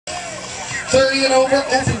30 and over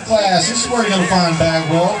open class. This is where you're going to find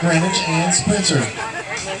Bagwell, Greenwich, and Spencer.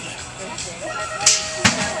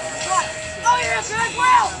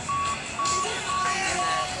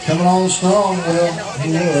 Coming on strong, Will.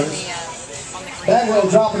 He was. Bagwell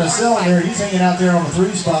dropping a cylinder. He's hanging out there on the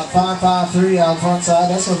 3 spot. 5-5-3 out front side.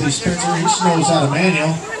 That's going to be Spencer. He knows how to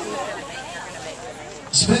manual.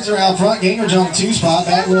 Spencer out front. Gingrich on the 2 spot.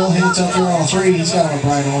 Bagwell hits up there on the 3. He's got on a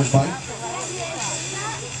bright orange bike.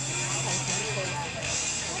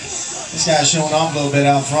 This guy's showing off a little bit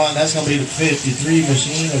out front. That's going to be the 53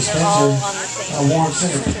 machine of Spencer. Warren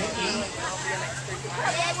Center.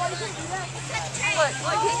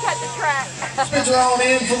 Spencer on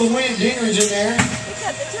in for the win. Gingrich in there.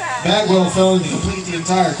 Bagwell failing to complete the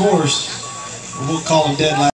entire course. We'll call him dead last.